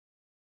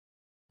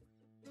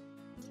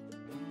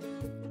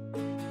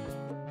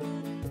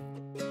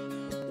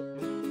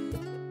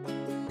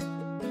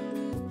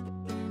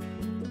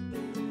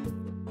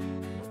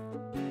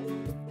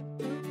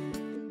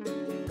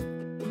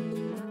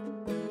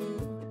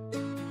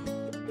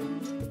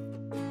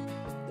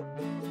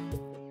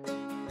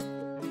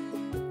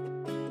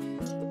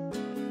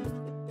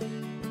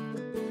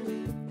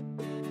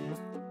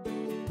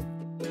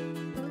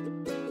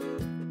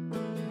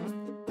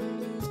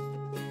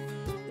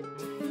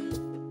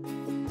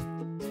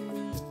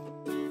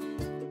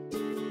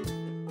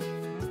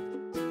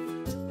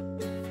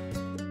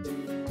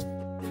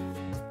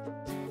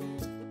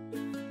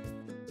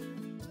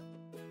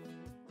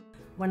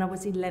When I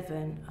was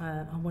 11,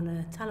 I won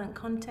a talent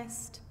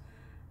contest.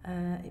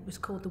 It was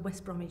called the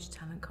West Bromwich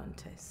Talent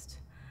Contest.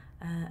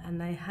 And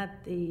they had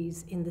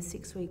these in the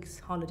 6 weeks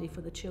holiday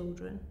for the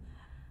children.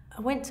 I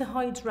went to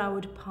Hyde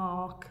Road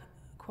Park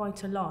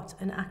quite a lot,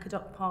 and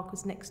Acadot Park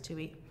was next to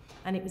it,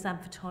 and it was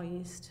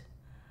advertised.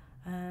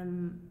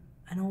 And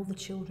all the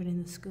children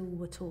in the school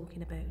were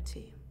talking about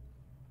it.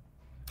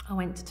 I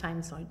went to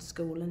Tameside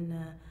School, and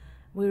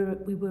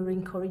we were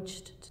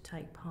encouraged to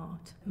take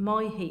part.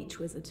 My heat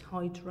was at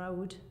Hyde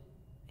Road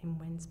in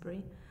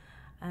Wednesbury,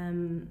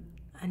 and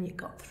it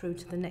got through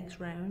to the next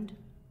round,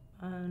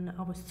 and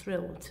I was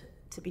thrilled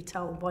to be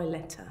told by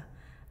letter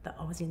that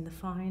I was in the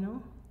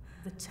final.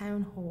 The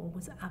town hall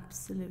was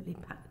absolutely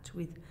packed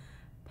with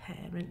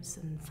parents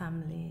and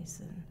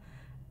families, and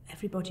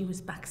everybody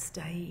was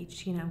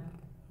backstage, you know,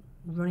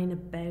 running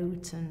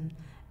about and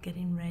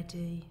getting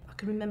ready. I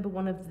can remember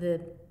one of the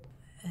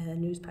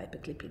newspaper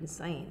clippings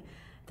saying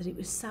that it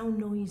was so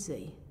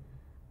noisy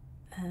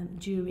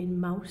during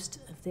most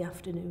of the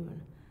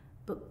afternoon,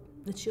 but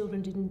the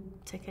children didn't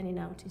take any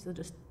notice. They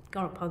just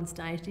got up on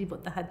stage, did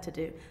what they had to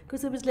do,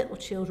 because there was little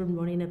children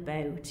running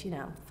about, you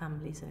know,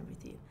 families and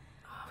everything.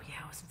 Oh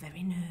yeah, I was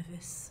very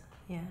nervous,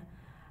 yeah.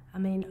 I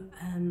mean,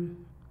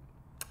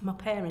 my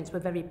parents were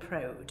very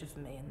proud of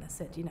me, and they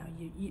said, you know,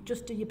 you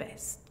just do your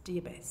best, do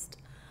your best.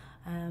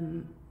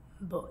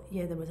 But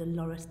yeah, there was a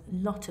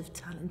lot of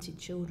talented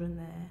children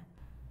there.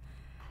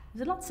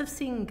 There were lots of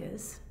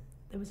singers.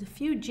 There was a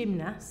few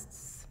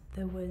gymnasts.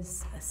 There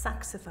was a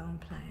saxophone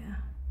player,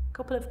 a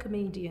couple of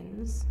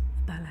comedians,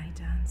 a ballet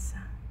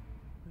dancer.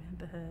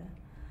 Remember her?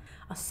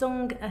 I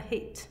sung a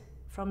hit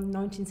from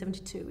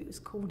 1972. It was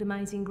called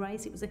Amazing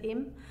Grace. It was a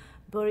hymn,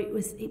 but it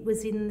was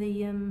in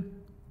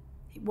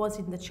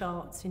the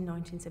charts in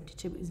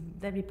 1972. It was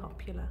very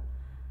popular.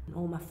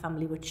 All my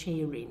family were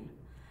cheering.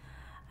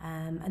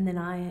 And then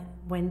I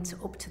went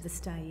up to the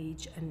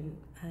stage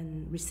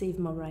and received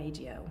my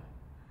radio.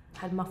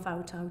 Had my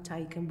photo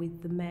taken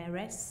with the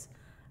mayoress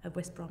of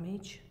West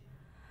Bromwich.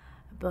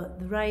 But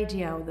the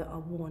radio that I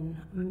won,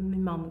 my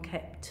mum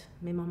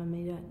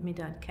and my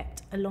dad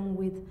kept, along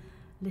with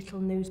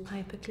little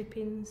newspaper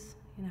clippings,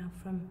 you know,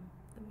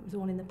 it was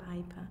all in the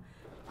paper.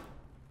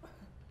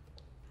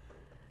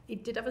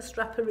 It did have a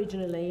strap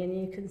originally, and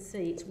you can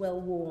see it's well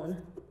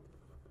worn.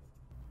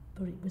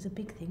 But it was a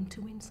big thing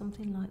to win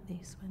something like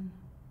this when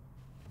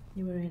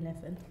you were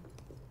 11.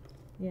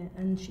 Yeah,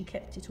 and she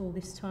kept it all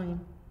this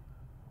time,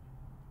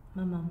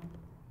 my mum.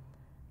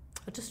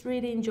 I just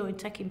really enjoyed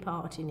taking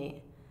part in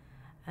it,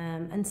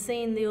 and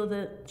seeing the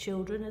other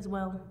children as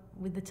well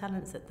with the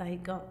talents that they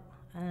got,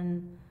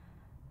 and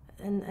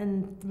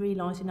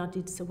realising I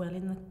did so well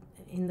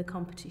in the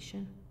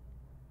competition.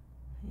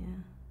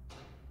 Yeah.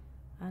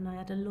 And I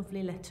had a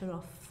lovely letter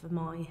off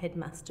my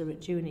headmaster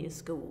at junior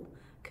school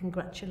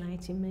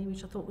congratulating me,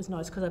 which I thought was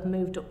nice, because I'd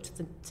moved up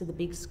to the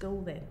big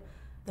school then.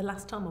 The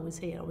last time I was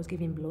here, I was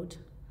giving blood,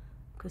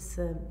 because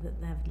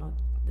they have like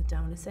the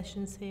donor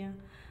sessions here.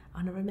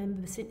 And I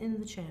remember sitting in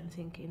the chair and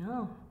thinking,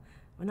 oh,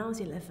 when I was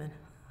 11,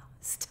 I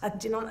was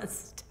standing on a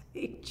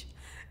stage.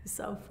 It's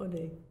so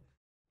funny.